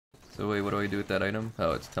So wait, what do I do with that item?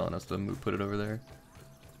 Oh, it's telling us to move, put it over there.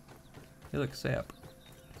 Hey, look, sap.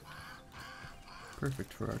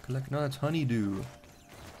 Perfect for our collect. No, that's honeydew.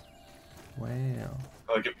 Wow.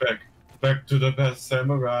 I'll get back to the best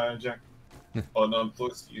samurai, Jack. Oh no, I'm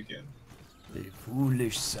close to you again. The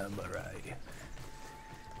foolish samurai.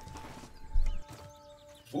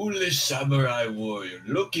 Foolish samurai warrior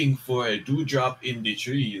looking for a dewdrop in the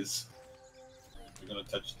trees. You're gonna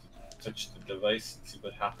touch the device and see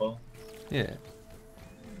what happens. Yeah.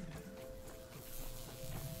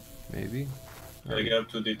 Maybe. Gotta get up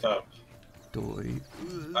to the top. Doy.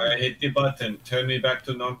 Alright, hit the button. Turn me back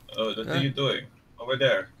to normal. What are you doing? Over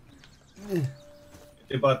there. Hit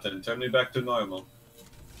the button. Turn me back to normal.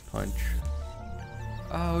 Punch.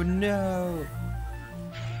 Oh no!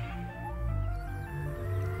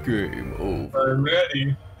 Game over. I'm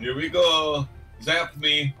ready. Here we go. Zap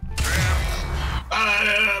me.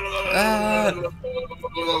 Ah!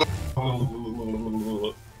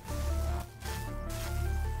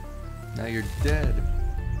 Now you're dead.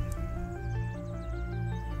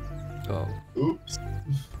 Oh. Oops.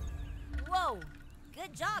 Whoa!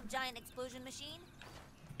 Good job, giant explosion machine.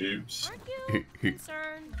 Oops. Aren't you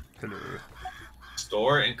concerned? Hello.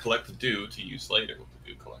 Store and collect the dew to use later with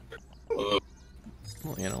the dew collector.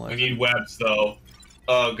 We'll analyze We need it. webs though.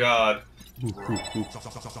 Oh god.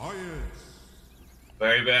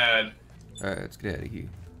 Very bad. Alright, let's get out of here.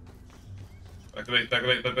 Back to base, back to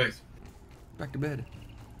base, back to base. Back to bed.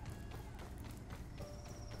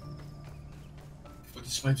 But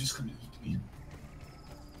this might just come to eat me.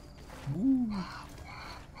 Woo.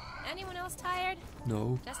 Anyone else tired?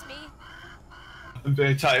 No. Just me? I'm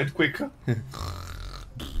very tired, quick.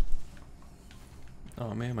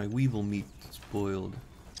 Oh man, my weevil meat spoiled.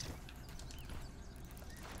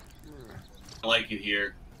 I like it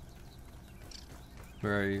here.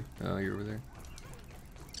 Where are you? Oh, you're over there.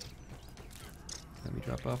 Let me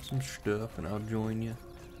drop off some stuff and I'll join you.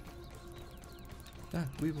 Ah,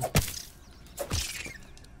 weevil.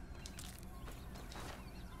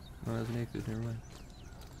 Oh, that's an aphid, never mind.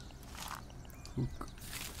 Hook.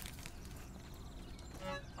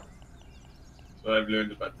 So I've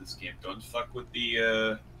learned about this game. Don't fuck with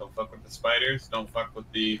the spiders. Don't fuck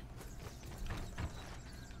with the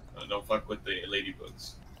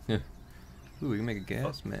ladybugs. Ooh, we can make a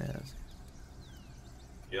gas mask.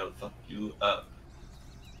 Yeah, they'll fuck you up.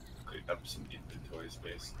 Pick up some inventory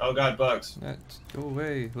space. Oh god, bugs. Go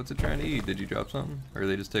away. What's it trying to eat? Did you drop something? Or are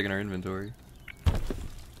they just taking our inventory?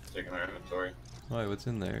 It's taking our inventory. Why, what's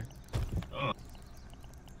in there? Oh,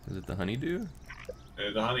 Is it the honeydew?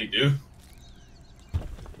 there's a honeydew.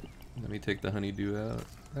 Let me take the honeydew out.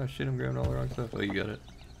 Oh shit, I'm grabbing all the wrong stuff. Oh, you got it.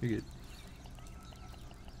 You're good.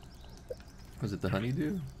 Was it the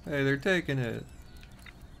honeydew? Hey, they're taking it.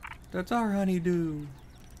 That's our honeydew.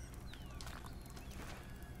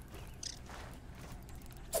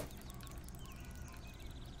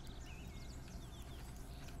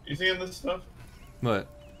 You seeing this stuff? What?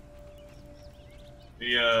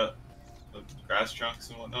 The grass trunks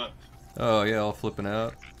and whatnot. Oh yeah, all flipping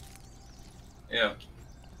out. Yeah.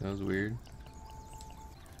 That was weird.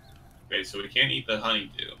 Okay, so we can't eat the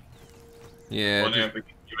honeydew. Yeah. I wonder if we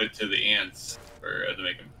can give it to the ants or to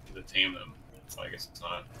make them to tame them. Oh, I guess it's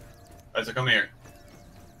not. Alright, so come here.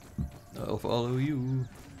 I'll follow you.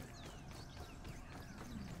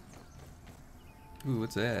 Ooh,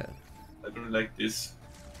 what's that? I don't like this.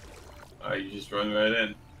 Alright, you just run right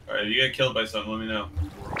in. Alright, if you get killed by something, let me know.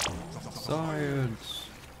 Science.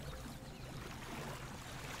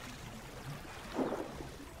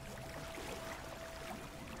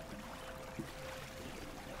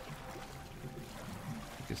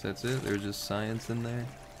 I guess that's it. There's just science in there.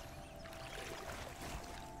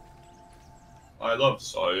 I love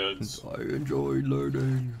science. I enjoyed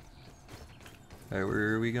learning. Alright,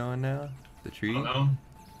 where are we going now? The I tree? don't know.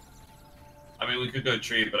 I mean, we could go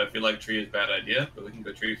tree, but I feel like tree is a bad idea. But we can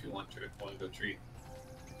go tree if you want to. If you want to go tree,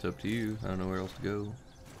 It's up to you. I don't know where else to go.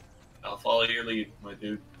 I'll follow your lead, my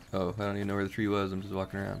dude. Oh, I don't even know where the tree was. I'm just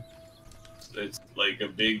walking around. It's like a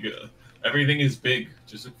big. Everything is big.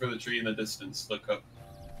 Just look for the tree in the distance. Look up.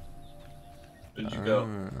 Where did you go?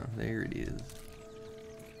 There it is.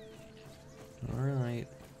 Alright.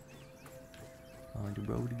 On the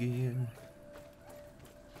road again.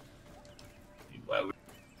 Wow.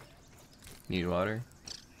 Need water?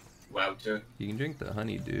 Wow, too. You can drink the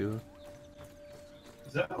honeydew.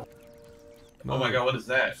 Is that? Oh my god, what is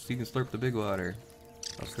that? You can slurp the big water.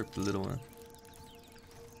 I'll slurp the little one.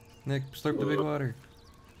 Nick, slurp the big water.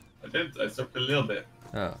 I did. I slept a little bit.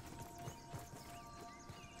 Oh.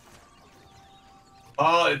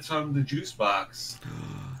 Oh, it's from the juice box.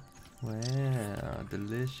 Wow,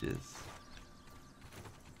 delicious.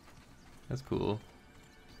 That's cool.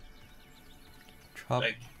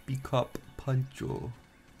 Tropicop Pancho.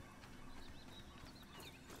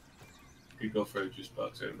 Could go for a juice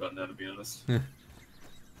box right about now, to be honest. Juice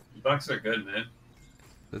boxes are good, man.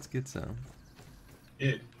 Let's get some.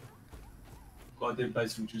 Yeah. Go out there and buy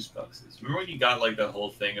some juice boxes. Remember when you got like the whole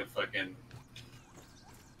thing of fucking...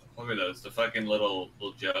 What were those? The fucking little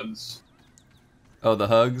jugs? Oh, the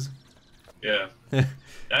hugs? Yeah.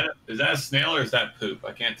 Is that a snail or is that poop?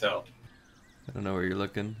 I can't tell. I don't know where you're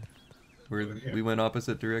looking. We went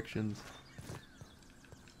opposite directions.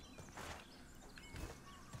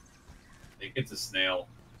 I think it's a snail.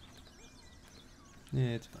 Yeah,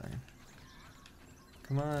 it's fine.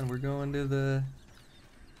 Come on, we're going to the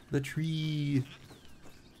tree.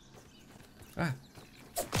 Ah.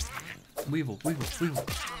 Weevil.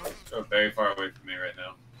 Oh, very far away from me right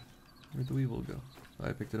now. Where'd the weevil go? Oh,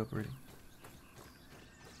 I picked it up already.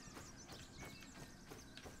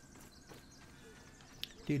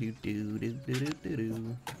 Do.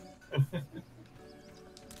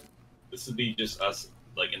 This would be just us,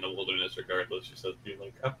 like, in the wilderness regardless. Just us being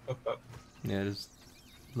like, up. Yeah, just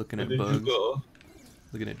looking Where at did you bugs. go?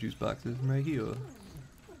 Looking at juice boxes right here.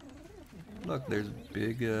 Look, there's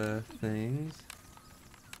big things.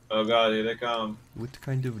 Oh god, here they come. What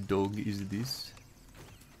kind of dog is this?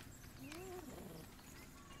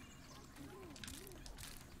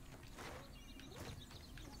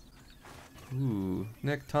 Ooh,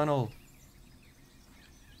 Nick, tunnel.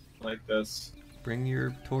 Like this. Bring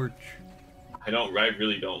your torch. I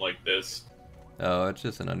really don't like this. Oh, it's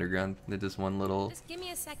just an underground. It's just one little. Just give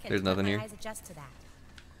me a second. There's nothing Let here. my eyes adjust to that.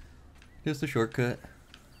 Just a shortcut.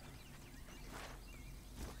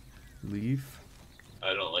 Leaf.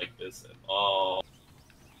 I don't like this at all.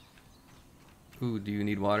 Ooh, do you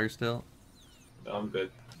need water still? No, I'm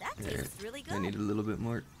good. That There. tastes really good. I need a little bit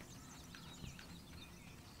more.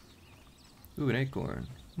 Ooh, an acorn.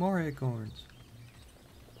 More acorns.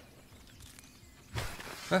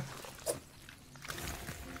 Ah.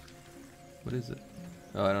 What is it?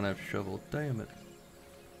 Oh, I don't have a shovel. Damn it.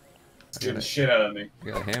 Scared the shit out of me. I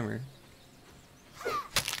got a hammer.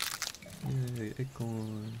 Yay,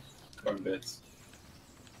 acorn. Corn bits.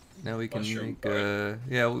 Now we can Mushroom make card.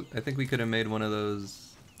 yeah, I think we could have made one of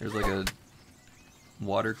those. There's like a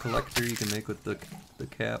water collector you can make with the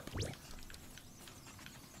cap.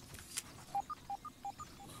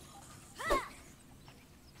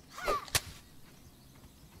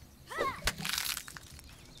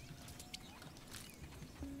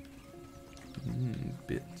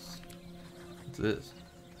 Bits. What's this?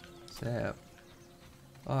 Sap.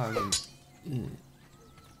 Oh,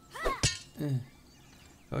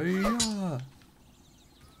 oh yeah!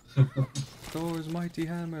 Thor's mighty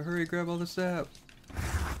hammer! Hurry, grab all the sap!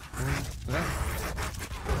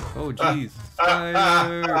 Oh jeez!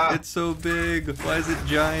 Spider! It's so big! Why is it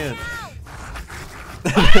giant?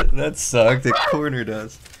 That sucked. It cornered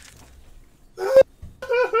us. I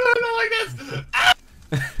don't like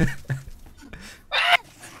this!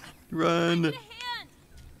 Run!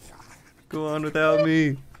 Go on without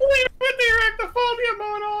me. We put the arachnophobia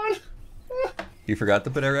mode on! You forgot to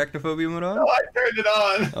put arachnophobia mode on? No, I turned it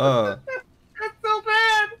on! Oh. That's so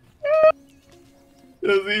bad!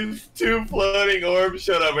 There's these two floating orbs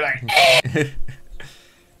showed up and Help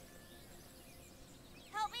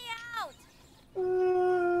me out!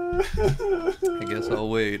 I guess I'll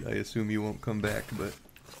wait. I assume you won't come back, but...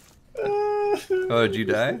 Oh, did you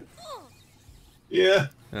die? Yeah.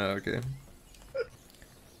 Oh, okay.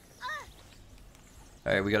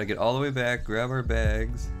 Alright, we gotta get all the way back, grab our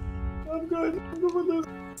bags. I'm good with this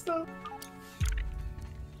stuff.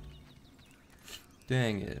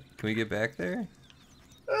 Dang it. Can we get back there?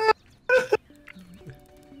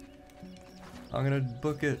 I'm gonna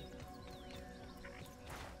book it.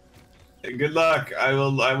 Good luck. I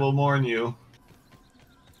will warn you.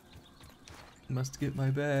 Must get my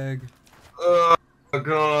bag. Oh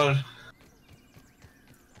god.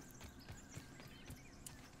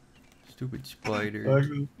 Stupid spider. Fuck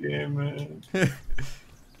this game, man.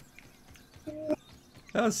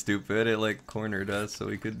 That was stupid. It like cornered us, so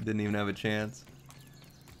we didn't even have a chance.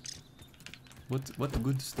 What a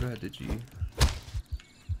good strategy.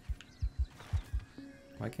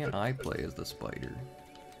 Why can't I play as the spider?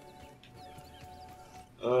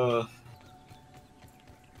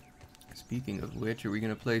 Speaking of which, are we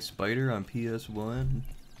gonna play Spider on PS1?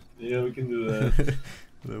 Yeah, we can do that.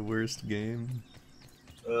 The worst game.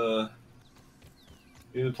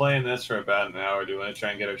 We've been playing this for about an hour. Do you want to try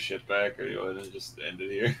and get our shit back, or do you want to just end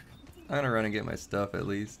it here? I'm gonna run and get my stuff at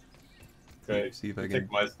least. Okay. See if I can.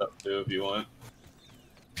 Take my stuff too if you want.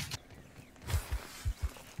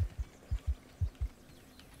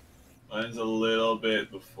 Mine's a little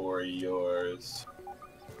bit before yours.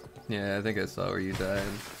 Yeah, I think I saw where you died.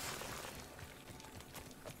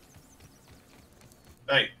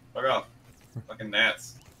 Hey, fuck off. Fucking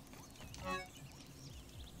gnats.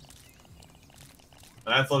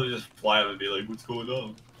 Gnats love to just fly up and be like, what's going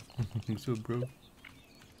on? What's up, bro?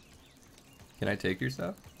 Can I take your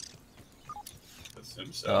stuff?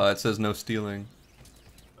 Assume so. Oh, it says no stealing.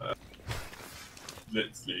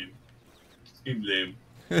 That's lame. Seems lame.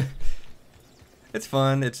 It's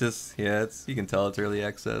fun. It's just, yeah, it's, you can tell it's early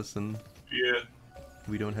access, and Yeah.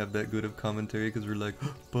 we don't have that good of commentary because we're like,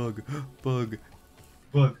 bug, bug.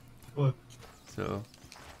 Bug. Bug. So,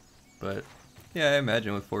 but yeah, I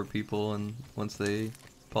imagine with 4 people, and once they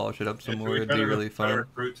polish it up some more, it'd be really Try to fun.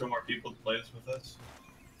 recruit 2 more people to play this with us.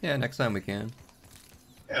 Yeah, next time we can.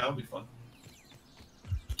 Yeah, that'll be fun.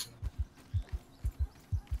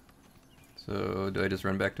 So, do I just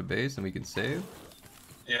run back to base and we can save?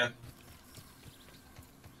 Yeah.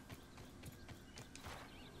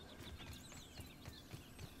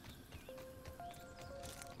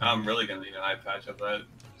 I'm really gonna need an eye patch of that.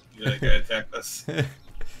 Yeah, guy attacked us.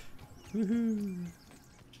 Woohoo!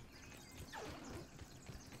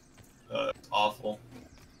 It's awful.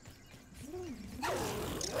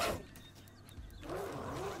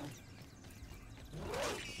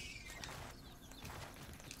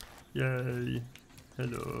 Yay!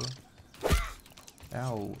 Hello.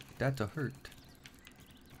 Ow, that's a hurt.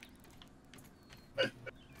 I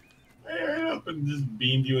ran up and just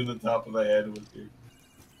beamed you in the top of the head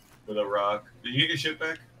with a rock. Did you get your shit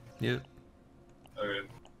back? Yep. Okay.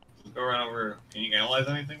 Let's go around over. Can you analyze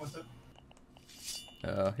anything with it?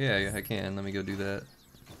 Yeah, I can. Let me go do that.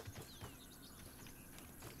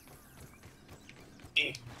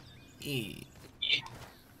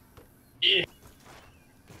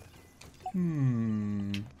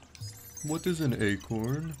 What is an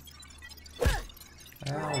acorn? Ow,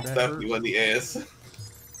 that Slap hurt. you on the ass.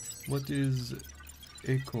 What is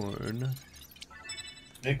acorn?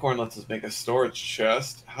 Acorn lets us make a storage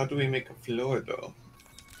chest. How do we make a floor though?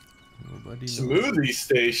 Nobody knows. Smoothie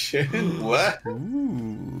station. What?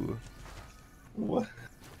 Ooh. What?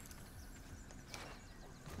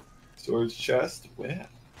 Storage chest? Where?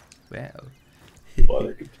 Wow.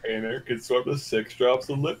 Water container can store up to 6 drops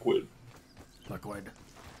of liquid. Liquid.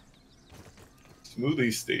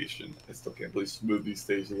 Smoothie station. I still can't believe smoothie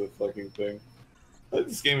station is a fucking thing. I think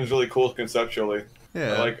this game is really cool conceptually.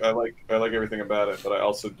 Yeah. I like everything about it, but I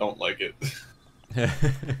also don't like it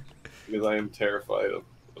because I am terrified of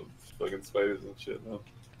fucking spiders and shit. No.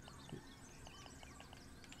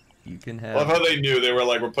 You can I love have. how they knew. They were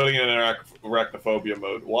like, we're putting it in arachnophobia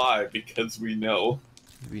mode. Why? Because we know.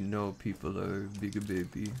 We know people are big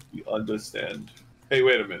baby. We understand. Hey,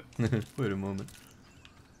 wait a minute. Wait a moment.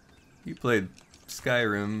 You played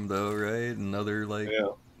Skyrim though, right? And other like Yeah.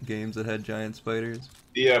 games that had giant spiders.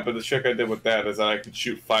 Yeah, but the trick I did with that is that I could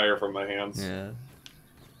shoot fire from my hands. Yeah.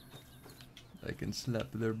 I can slap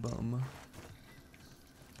their bum.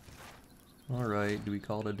 Alright, do we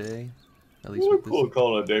call it a day? At least We're with cool this.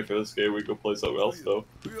 calling it a day for this game. We go play something else though.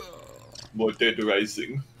 More Dead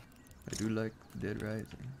Rising. I do like Dead Rising.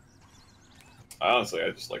 Honestly, I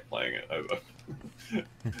just like playing it.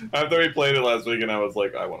 After we played it last week, and I was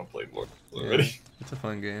like, I want to play more already. Yeah, it's a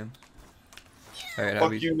fun game. Alright, how Fuck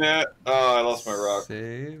we you, Nat. Oh, I lost my rock.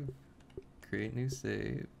 save? Create new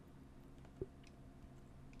save.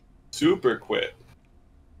 Super quit.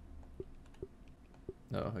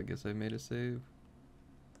 Oh, I guess I made a save.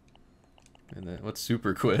 And then what's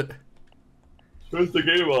super quit? Turns the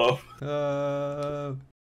game off.